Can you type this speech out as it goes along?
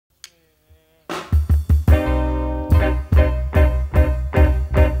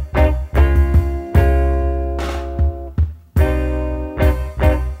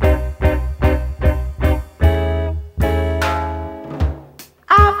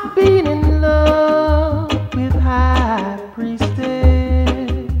I've been in love with High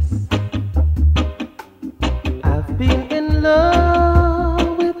Priestess. I've been in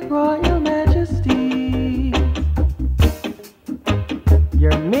love with Royal Majesty.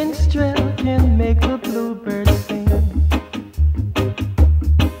 Your minstrel can make the bluebird sing.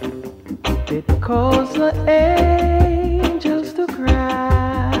 It calls the angels to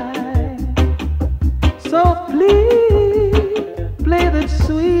cry. So please play that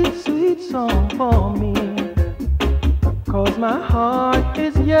sweet, sweet song for me, 'cause my heart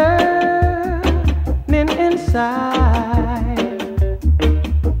is yearning inside.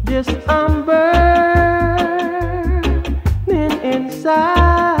 Yes, I'm burning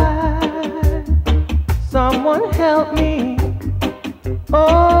inside. Someone help me.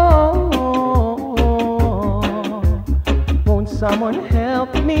 Oh, won't someone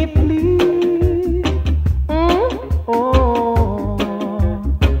help me, please? Oh,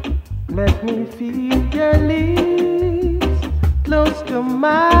 let me feel your lips close to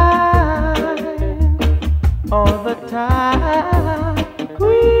mine all the time.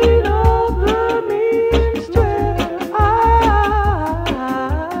 Queen of the minstrel,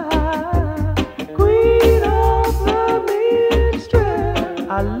 Queen of the minstrel,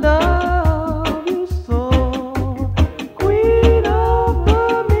 I love you so. Queen of the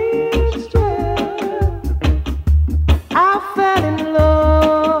minstrel, I fell in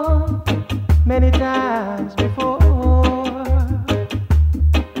love many times before.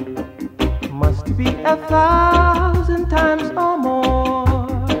 Must be 1,000 times or more,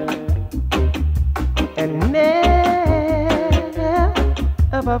 and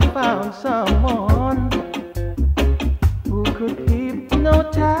never found someone who could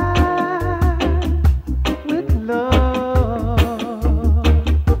hypnotize with love.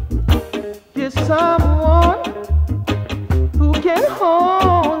 Yes, someone who can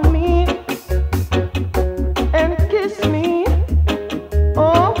hold me and kiss me.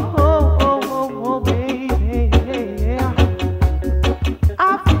 Oh, oh, oh, oh, oh, baby.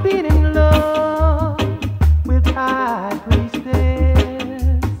 I've been in love with High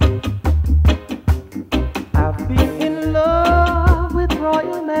Priestess. I've been in love with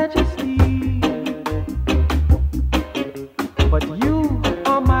Royal Majesty. But you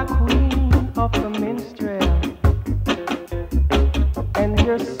are my queen of the minstrel, and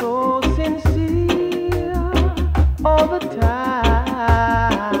you're so sincere all the time.